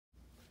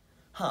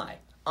Hi,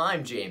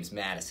 I'm James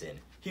Madison,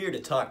 here to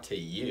talk to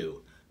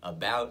you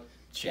about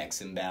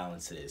checks and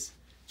balances.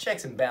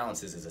 Checks and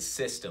balances is a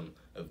system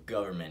of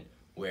government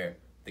where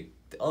the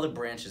other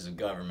branches of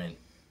government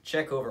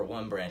check over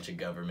one branch of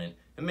government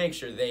and make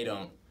sure they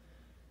don't,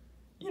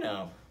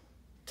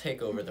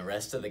 take over the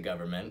rest of the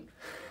government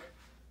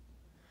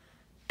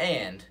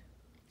and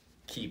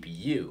keep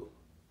you,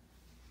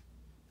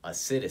 a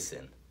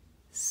citizen,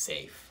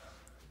 safe.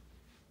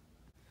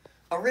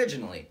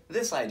 Originally,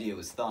 this idea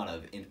was thought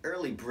of in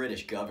early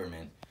British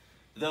government,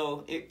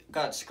 though it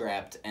got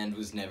scrapped and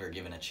was never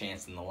given a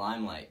chance in the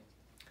limelight.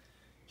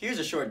 Here's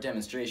a short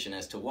demonstration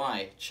as to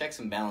why checks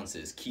and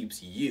balances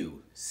keeps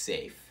you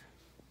safe.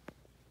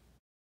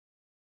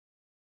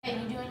 Hey,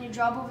 you doing your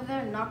job over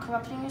there and not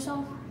corrupting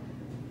yourself?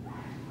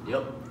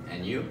 Yep,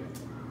 and you?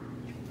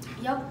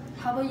 Yep.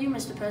 How about you,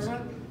 Mr.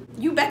 President?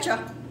 You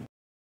betcha.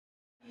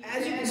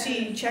 As you can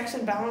see, checks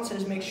and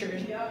balances make sure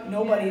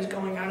nobody is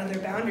going out of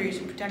their boundaries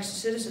and protects the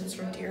citizens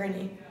from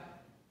tyranny.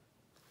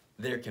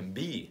 There can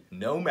be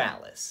no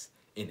malice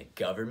in a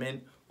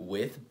government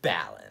with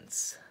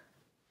balance.